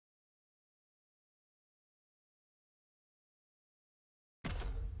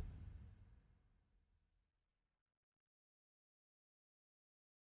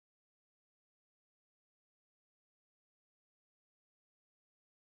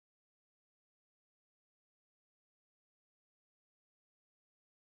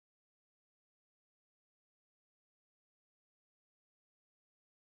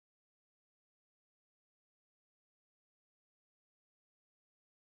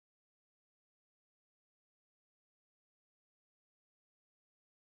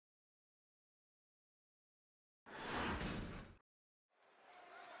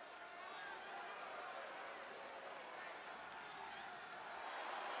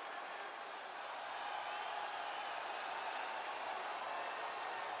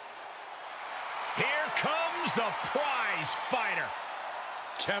comes the prize fighter.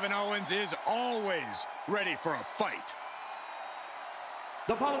 Kevin Owens is always ready for a fight.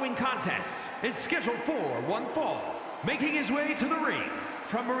 The following contest is scheduled for one fall. Making his way to the ring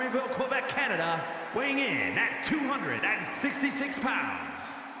from Marieville, Quebec, Canada, weighing in at 266 pounds,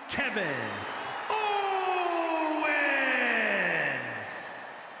 Kevin Owens!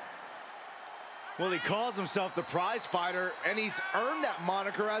 Well, he calls himself the prize fighter, and he's earned that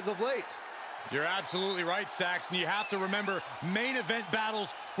moniker as of late. You're absolutely right, Saxton. You have to remember main event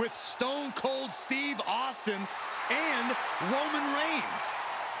battles with Stone Cold Steve Austin and Roman Reigns.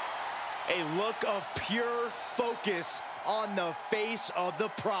 A look of pure focus on the face of the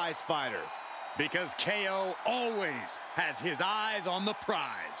prize fighter. Because KO always has his eyes on the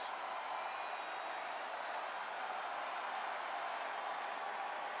prize.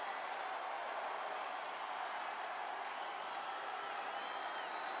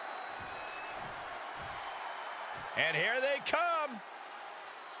 And here they come.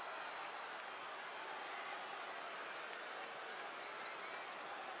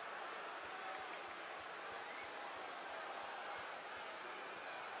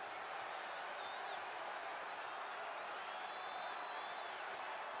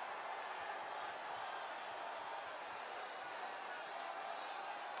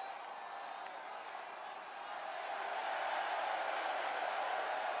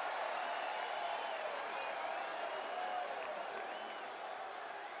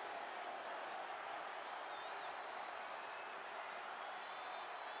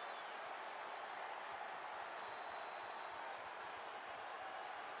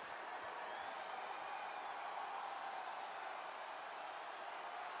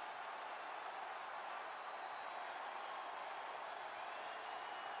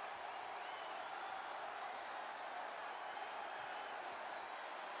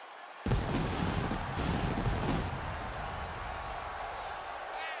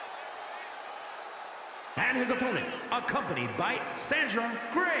 And his opponent, accompanied by Sandra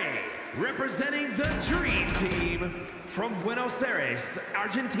Gray, representing the Dream Team from Buenos Aires,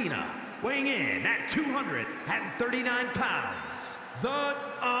 Argentina, weighing in at 239 pounds, the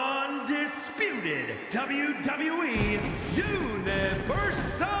undisputed WWE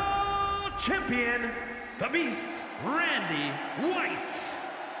Universal Champion, the Beast, Randy White.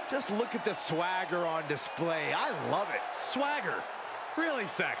 Just look at the swagger on display. I love it. Swagger? Really,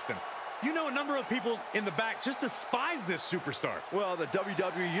 Saxton? You know a number of people in the back just despise this superstar. Well, the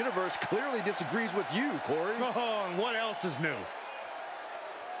WWE Universe clearly disagrees with you, Corey. Oh, and what else is new?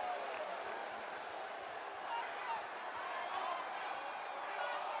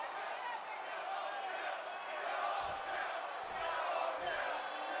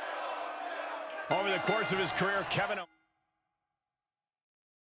 Over the course of his career, Kevin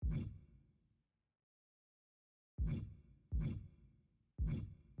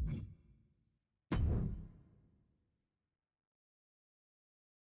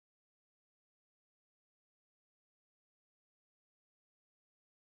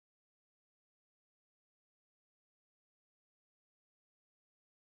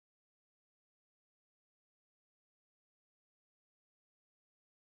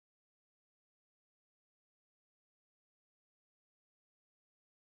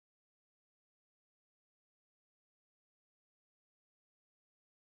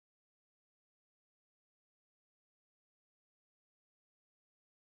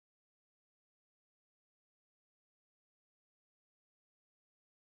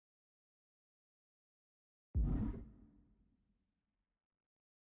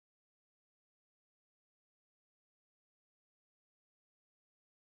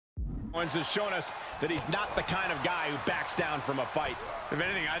Owens has shown us that he's not the kind of guy who backs down from a fight. If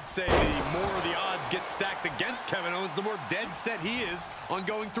anything, I'd say the more the odds get stacked against Kevin Owens, the more dead set he is on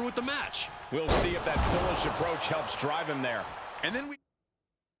going through with the match. We'll see if that bullish approach helps drive him there. And then we...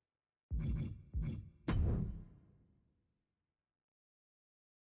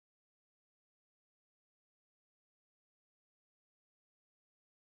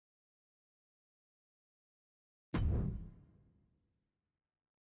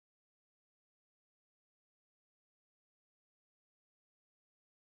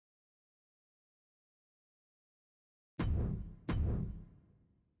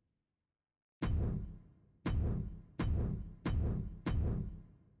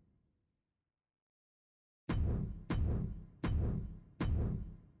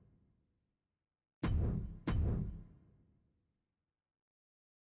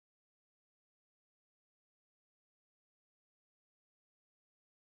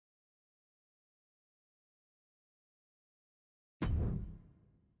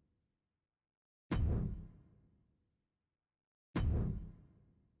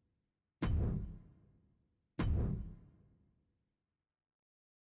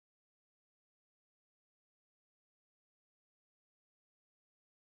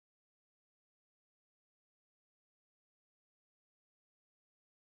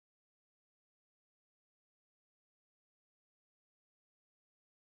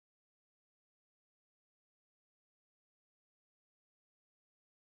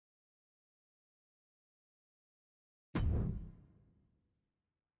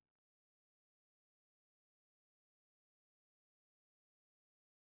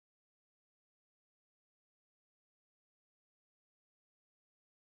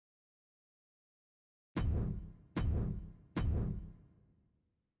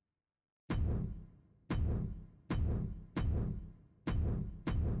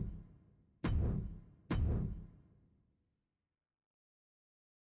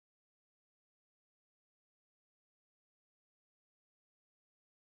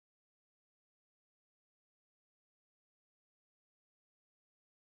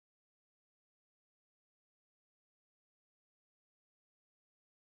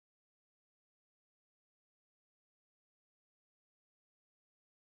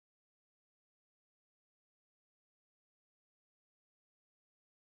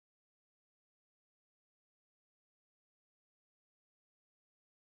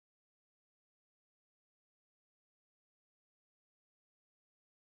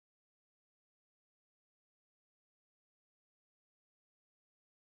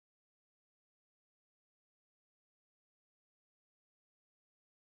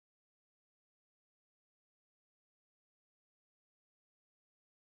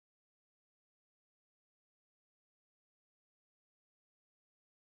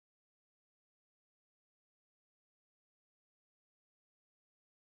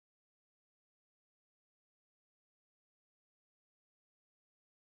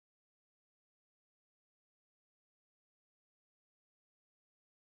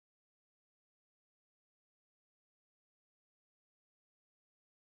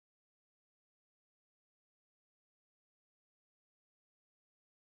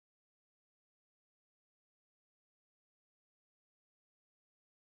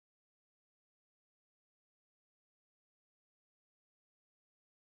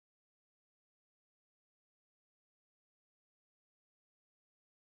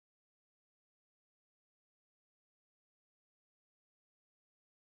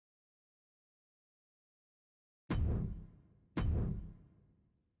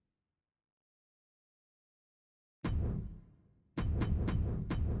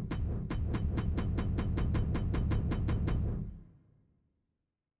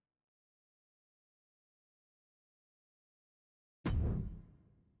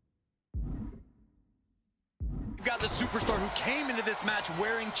 We've got the superstar who came into this match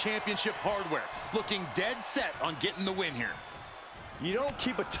wearing championship hardware, looking dead set on getting the win here. You don't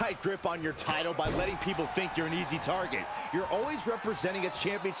keep a tight grip on your title by letting people think you're an easy target. You're always representing a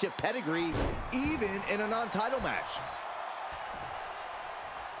championship pedigree, even in a non-title match.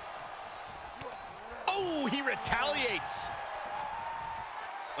 Oh, he retaliates.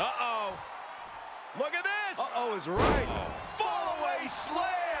 Uh-oh. Look at this. Uh-oh is right. Fall away slam.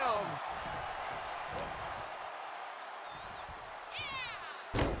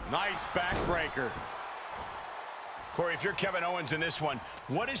 Nice backbreaker. Corey, if you're Kevin Owens in this one,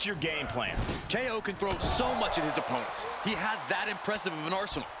 what is your game plan? KO can throw so much at his opponents. He has that impressive of an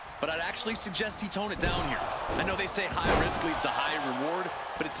arsenal, but I'd actually suggest he tone it down here. I know they say high risk leads to high reward,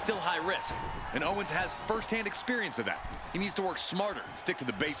 but it's still high risk. And Owens has firsthand experience of that. He needs to work smarter and stick to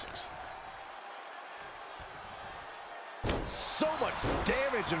the basics. So much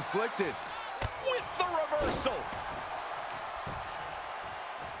damage inflicted. With the reversal.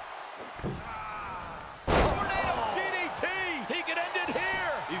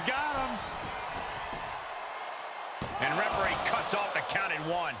 He's got him. And referee cuts off the count at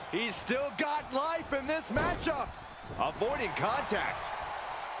 1. He's still got life in this matchup. Avoiding contact.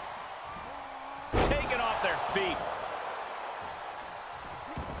 Taken off their feet.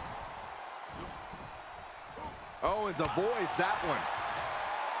 Owens avoids that one.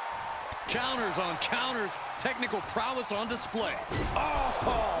 Counters on counters. Technical prowess on display.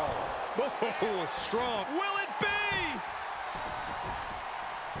 Oh, strong. Will it be?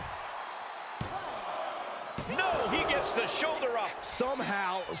 No, he gets the shoulder up.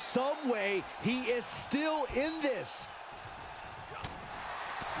 Somehow, some way, he is still in this.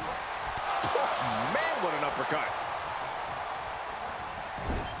 Oh, man, what an uppercut.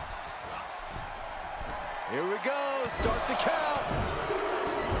 Here we go. Start the count.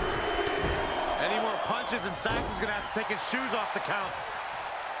 Any more punches and Saxon's going to have to take his shoes off the count.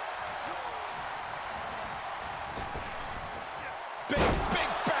 Big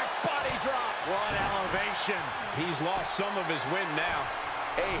back body drop. What elevation. He's lost some of his wind now.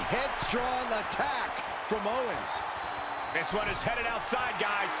 A headstrong attack from Owens. This one is headed outside,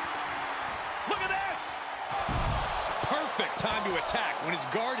 guys. Look at this. Perfect time to attack when his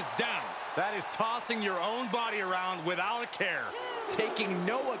guard is down. That is tossing your own body around without a care. Taking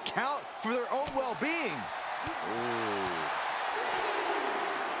no account for their own well-being.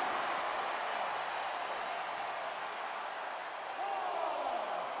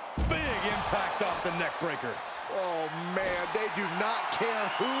 Big impact off the neck breaker. Oh, man, they do not care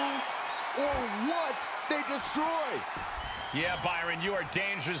who or what they destroy. Yeah, Byron, you are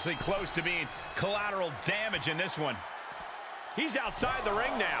dangerously close to being collateral damage in this one. He's outside the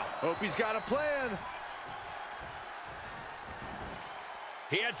ring now. Hope he's got a plan.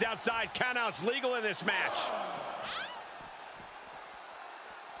 He heads outside. Countouts legal in this match.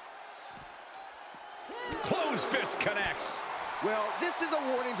 Closed fist connects. Well, this is a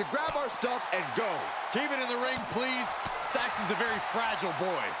warning to grab our stuff and go. Keep it in the ring, please. Saxton's a very fragile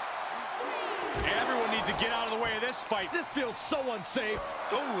boy. Everyone needs to get out of the way of this fight. This feels so unsafe.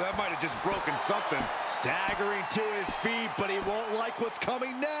 Oh, that might have just broken something. Staggering to his feet, but he won't like what's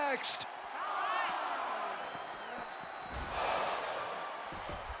coming next.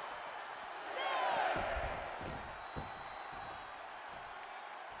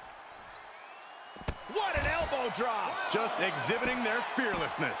 What an elbow drop. Just exhibiting their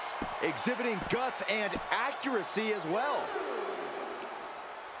fearlessness. Exhibiting guts and accuracy as well.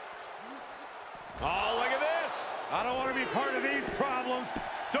 Oh, look at this. I don't want to be part of these problems.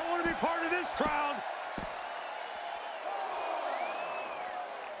 Don't want to be part of this crowd.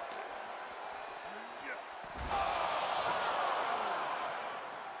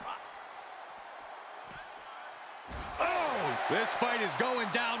 Oh, this fight is going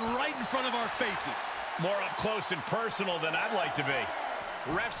down right in front of our faces. More up close and personal than I'd like to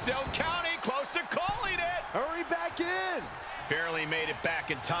be. Ref still counting, close to calling it. Hurry back in. Barely made it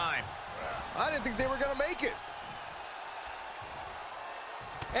back in time. I didn't think they were going to make it.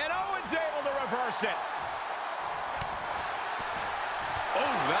 And Owens able to reverse it.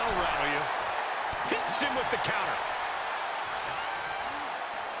 Oh, that'll rattle you. Hits him with the counter.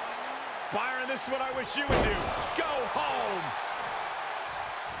 Byron, this is what I wish you would do. Go home.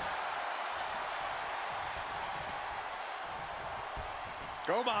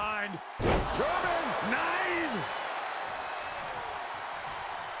 Go behind. German. 9.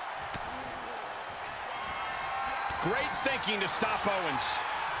 Great thinking to stop Owens.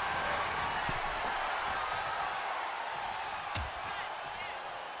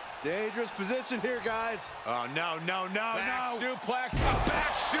 Dangerous position here, guys. Oh, no. Back suplex, a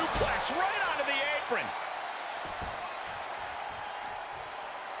back suplex right onto the apron.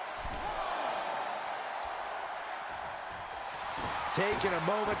 Taking a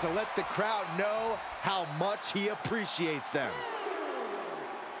moment to let the crowd know how much he appreciates them.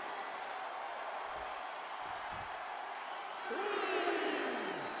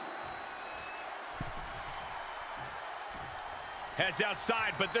 Heads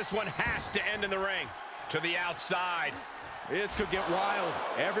outside, but this one has to end in the ring. To the outside. This could get wild.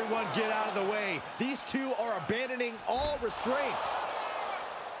 Everyone get out of the way. These two are abandoning all restraints.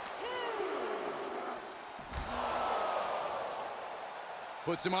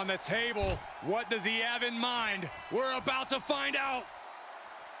 Puts him on the table. What does he have in mind? We're about to find out.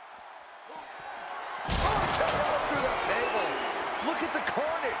 Oh, through the table. Look at the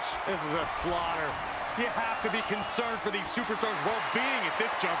carnage. This is a slaughter. You have to be concerned for these superstars' well-being at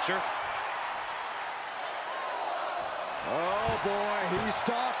this juncture. Oh, boy, he's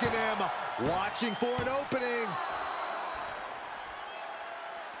stalking him, watching for an opening.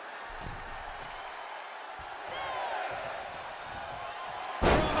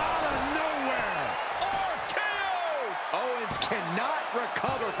 From out of nowhere. RKO! Owens cannot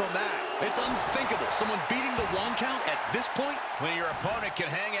recover from that. It's unthinkable. Someone beating the 1 count at this point? When your opponent can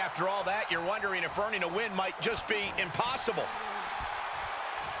hang after all that, you're wondering if earning a win might just be impossible.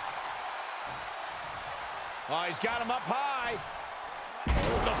 Oh, he's got him up high.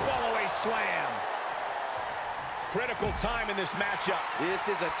 The follow-away slam. Critical time in this matchup. This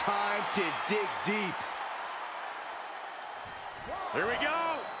is a time to dig deep. Here we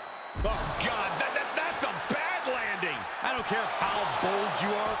go. Oh, God, that's a bad landing. I don't care how bold you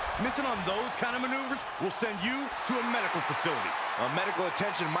are, missing on those kind of maneuvers will send you to a medical facility. Medical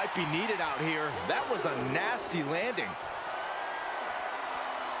attention might be needed out here. That was a nasty landing.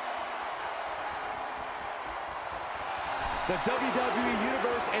 The WWE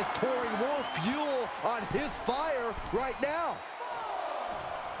Universe is pouring more fuel on his fire right now.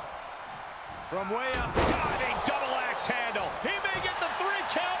 From way up, diving double axe handle. He may get the 3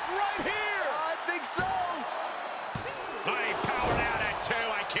 count right here. I think so. He powered out at 2.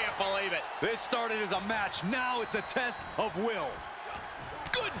 I can't believe it. This started as a match. Now it's a test of will.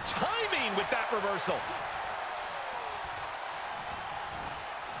 Good timing with that reversal.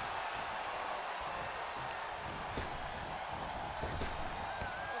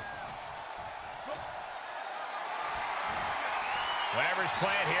 Whatever's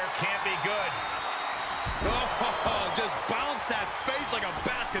playing here can't be good. Oh, just bounced that face like a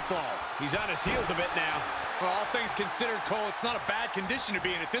basketball. He's on his heels a bit now. Well, all things considered, Cole, it's not a bad condition to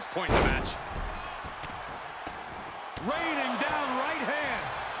be in at this point in the match. Raining down right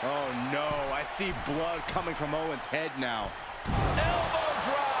hands. Oh, no. I see blood coming from Owens' head now. Elbow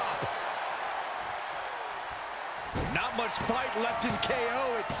drop. Not much fight left in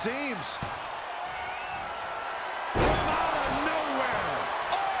KO, it seems.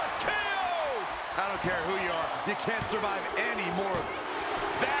 I don't care who you are, you can't survive any more.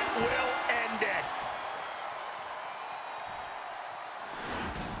 That will end it.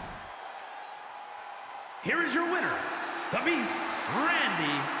 Here is your winner, the Beast,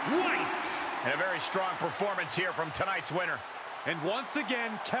 Randy White. And a very strong performance here from tonight's winner. And once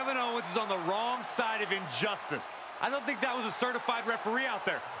again, Kevin Owens is on the wrong side of injustice. I don't think that was a certified referee out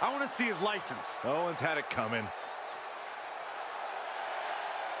there. I want to see his license. Owens had it coming.